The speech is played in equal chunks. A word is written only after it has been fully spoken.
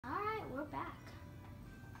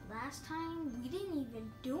last time we didn't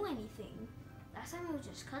even do anything. Last time it was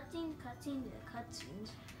just cutscenes.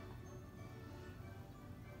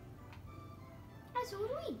 Alright, so what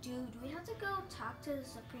do we do? Do we have to go talk to the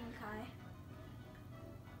Supreme Kai?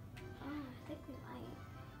 Oh, I think we might.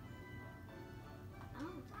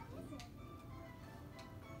 Oh, what is it?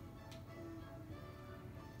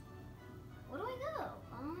 Where do I go?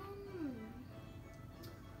 I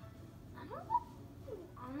don't know.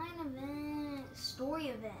 Online event, story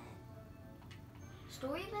event.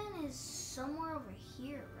 Story event is somewhere over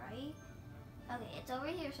here, right? Okay, it's over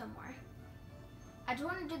here somewhere. I just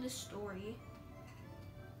want to do the story.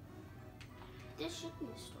 This should be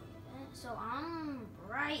a story event. So I'm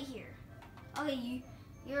right here. Okay,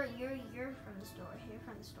 you're from the story. You're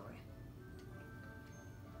from the story.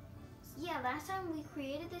 So yeah, last time we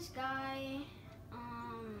created this guy.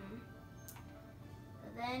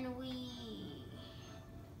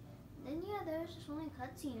 Then yeah, there's just only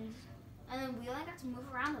cutscenes. And then we only got to move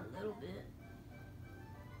around a little bit.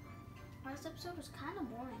 Last episode was kind of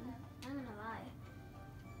boring, I'm not gonna lie.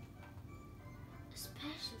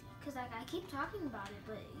 Especially, because like, I keep talking about it,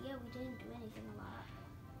 but yeah, we didn't do anything a lot.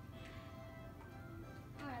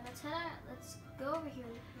 Alright, let's head out, let's go over here.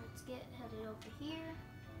 Let's get headed over here.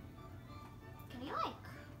 Can you like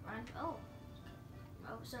run? Oh,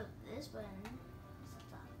 so this button.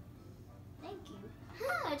 Thank you.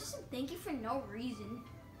 I just said thank you for no reason.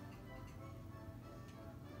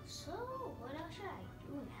 So, what else should I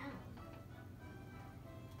do now?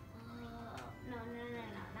 No,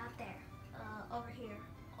 not there. Over here.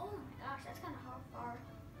 Oh my gosh, that's kind of far.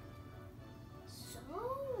 So,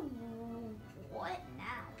 what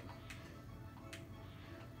now?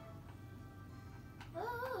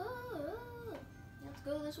 Let's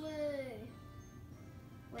go this way.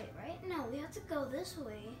 Wait, right? No, we have to go this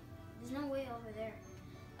way. There's no way over there.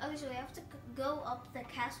 Okay, so we have to go up the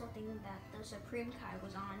castle thing that the Supreme Kai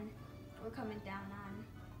was on. We're coming down on.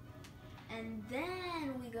 And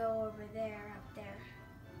then we go over there, up there.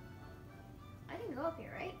 I can go up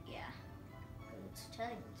here, right? Yeah. Because it's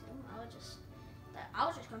telling me to. I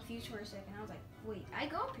was just confused for a second. I was like, wait, I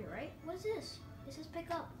go up here, right? What is this? This is pick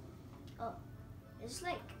up. Oh, it's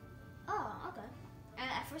like, oh, okay. And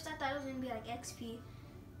at first I thought it was going to be like XP.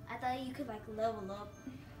 I thought you could like level up.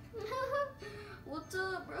 What's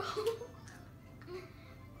up, bro?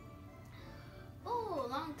 Oh,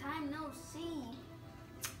 long time no see.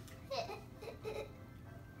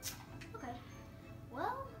 Okay.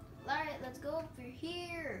 Well, alright, let's go over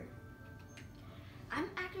here. I'm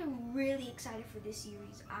actually really excited for this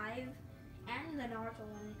series. And the Naruto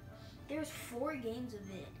one. There's 4 games of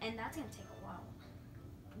it, and that's gonna take a while.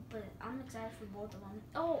 But I'm excited for both of them.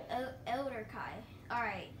 Oh, Elder Kai.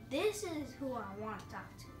 Alright, this is who I want to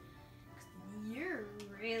talk to. You're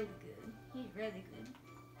really good. He's really good.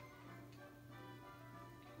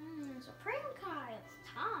 Supreme Kai, it's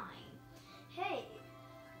time. Hey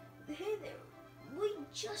there.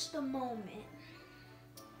 Wait just a moment.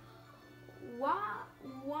 Why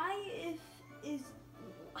if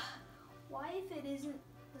it isn't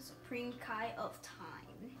the Supreme Kai of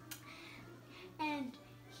time? And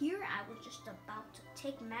here I was just about to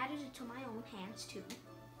take matters into my own hands too.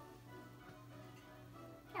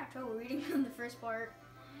 I have trouble reading from the first part.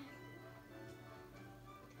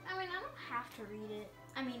 I mean, I don't have to read it.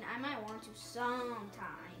 I mean, I might want to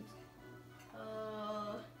sometimes.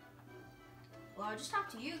 Well, I'll just talk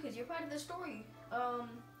to you because you're part of the story. Go.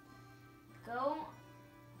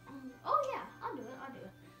 Oh yeah, I'll do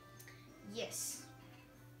it. Yes.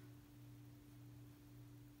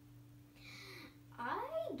 I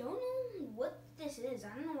don't know what this is. I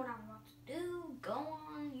don't know what I'm about to do. Go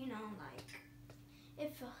on, like.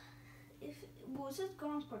 If well, it says go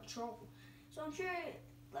on patrol, so I'm sure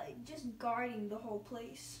like just guarding the whole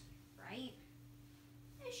place, right?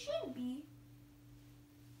 It should be.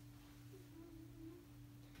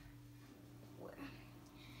 Where?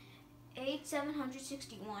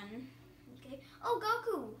 8761. Okay. Oh,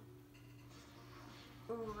 Goku.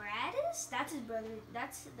 Raditz? That's his brother.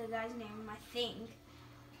 That's the guy's name, I think.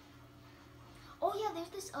 Oh yeah, there's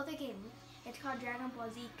this other game. It's called Dragon Ball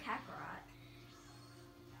Z Kakarot.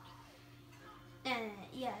 And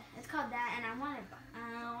yeah, it's called that, and I want to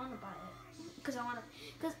buy it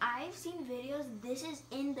because I've seen videos. This is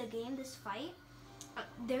in the game. This fight,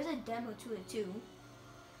 there's a demo to it too.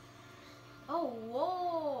 Oh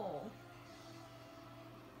whoa!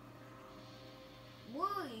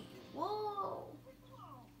 Whoa!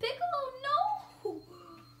 Piccolo, no!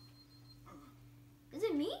 Is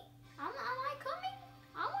it me? Am I coming?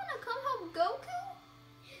 I want to come help Goku.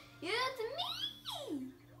 Yeah, it's me.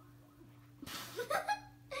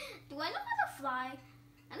 Do I know how to fly?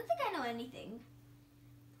 I don't anything.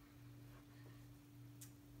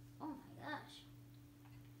 Oh my gosh.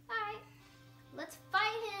 Alright, let's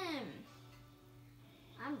fight him.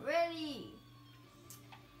 I'm ready.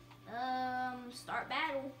 Start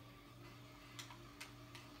battle.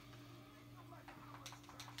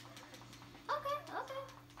 Okay.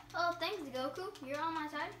 Oh, thanks, Goku. You're on my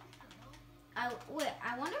side. Wait,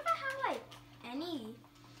 I wonder if I have, like, any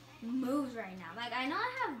moves right now. Like, I know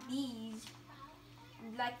I have these,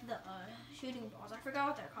 like the shooting balls. I forgot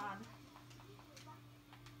what they're called.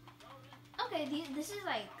 Okay, this is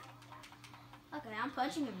like, okay, I'm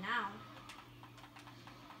punching him now.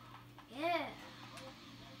 Yeah.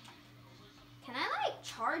 Can I, like,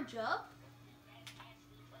 charge up?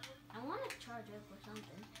 I want to charge up or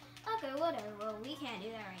something. Okay, whatever. Well, we can't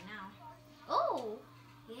do that right now. Oh,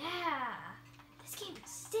 yeah. This game is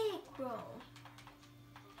sick, bro.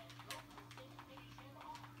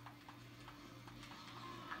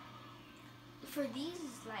 For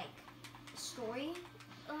these, like, story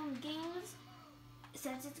games,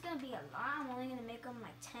 since it's going to be a lot, I'm only going to make them,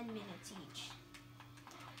 like, 10 minutes each.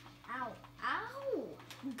 Ow. Ow.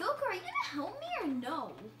 Goku, are you going to help me or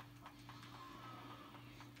no?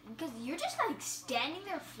 Because you're just, like, standing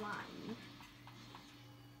there flying.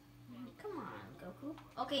 Come on, Goku.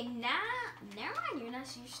 Okay, now, never mind,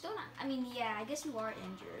 you're still not, I mean, yeah, I guess you are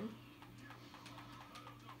injured.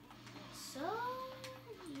 So,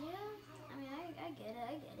 yeah, I mean, I get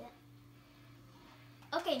it.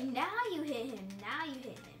 Okay, now you hit him,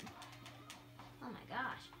 Oh my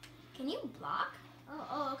gosh. Can you block?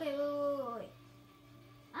 Oh, okay, wait.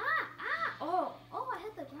 Oh, I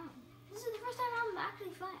hit the ground. This is the first time I'm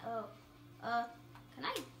actually flying. Can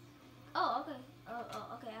I? Oh, okay.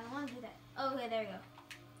 Okay, I don't want to do that. Okay, there you go.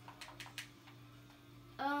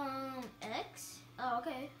 X? Oh,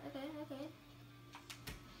 okay.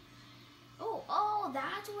 Oh,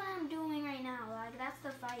 that's what I'm doing right now. Like, that's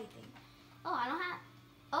the fight thing. Oh, I don't have,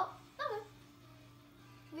 oh,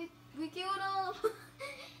 okay. We killed him.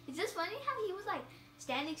 It's just funny how he was, like,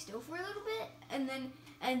 standing still for a little bit, and then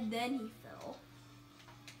he fell.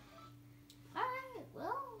 Alright,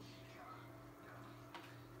 well.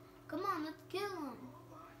 Come on, let's kill him.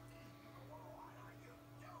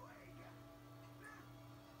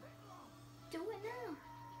 Do it now.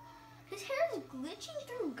 His hair is glitching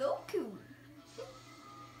through Goku.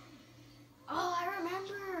 Oh, I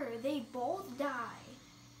remember. They both die.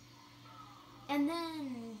 And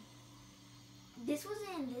then, this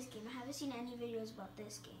wasn't in this game. I haven't seen any videos about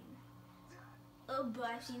this game. Oh, but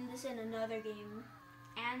I've seen this in another game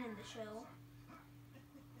and in the show.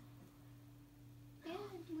 Yeah,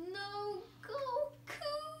 no,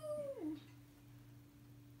 Goku!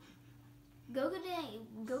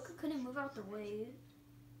 Goku couldn't move out the way.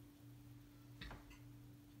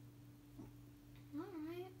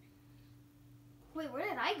 Alright. Wait, where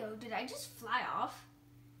did I go? Did I just fly off?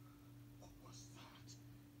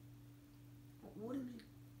 What do you mean?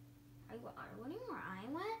 Are you where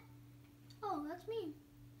I went? Oh, that's me.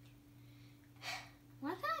 Why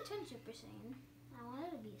can't I turn Super Saiyan? I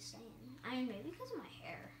wanted to be a Saiyan. I mean, maybe because of my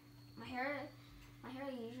hair.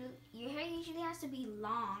 Your hair usually has to be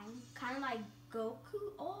long, kind of like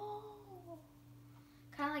Goku. Oh,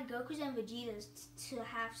 kind of like Goku's and Vegeta's to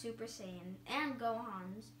have Super Saiyan and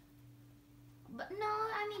Gohan's. But no,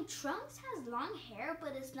 I mean Trunks has long hair,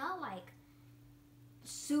 but it's not like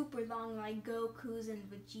super long like Goku's and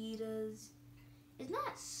Vegeta's. It's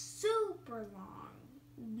not super long.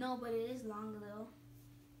 No, but it is long though.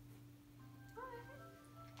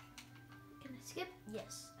 Can I skip?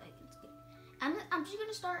 Yes, I can skip. I'm just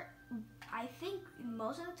gonna start. I think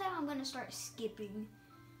most of the time I'm gonna start skipping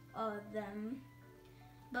them.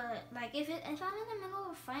 But like if I'm in the middle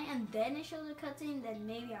of a fight and then it shows a cutscene, then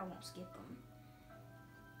maybe I won't skip them.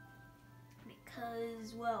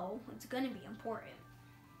 Because, well, it's gonna be important.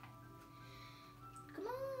 Come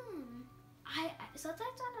on.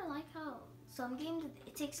 Sometimes I don't like how some games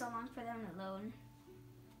it takes so long for them to load.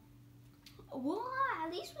 Well,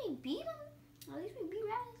 at least we beat them. At least we beat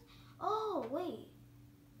Raz. Oh wait.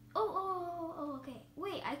 Oh, okay.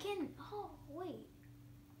 Wait, I can. Oh wait.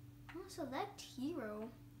 I want to select hero.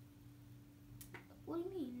 What do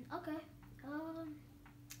you mean? Okay. I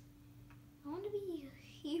want to be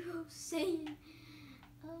Hero Saiyan.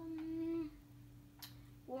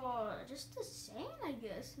 Well, just the same, I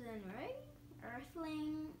guess, then, right?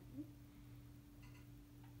 Earthling.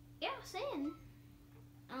 Yeah, Saiyan.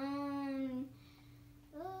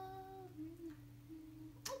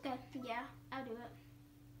 Okay, yeah, I'll do it.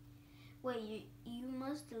 Wait, you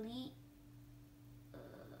must delete.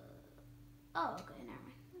 Oh, okay, never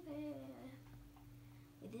mind. Okay,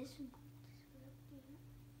 wait, this.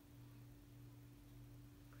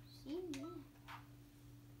 Yeah.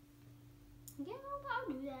 Yeah,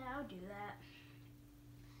 I'll do that. I'll do that.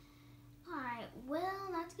 Alright, well,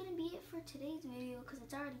 that's gonna be it for today's video because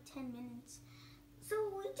it's already 10 minutes. So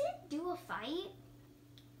we did do a fight.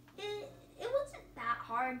 It wasn't that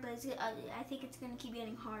hard, but I think it's gonna keep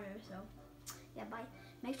getting harder. So yeah, bye.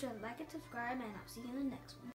 Make sure to like and subscribe, and I'll see you in the next one.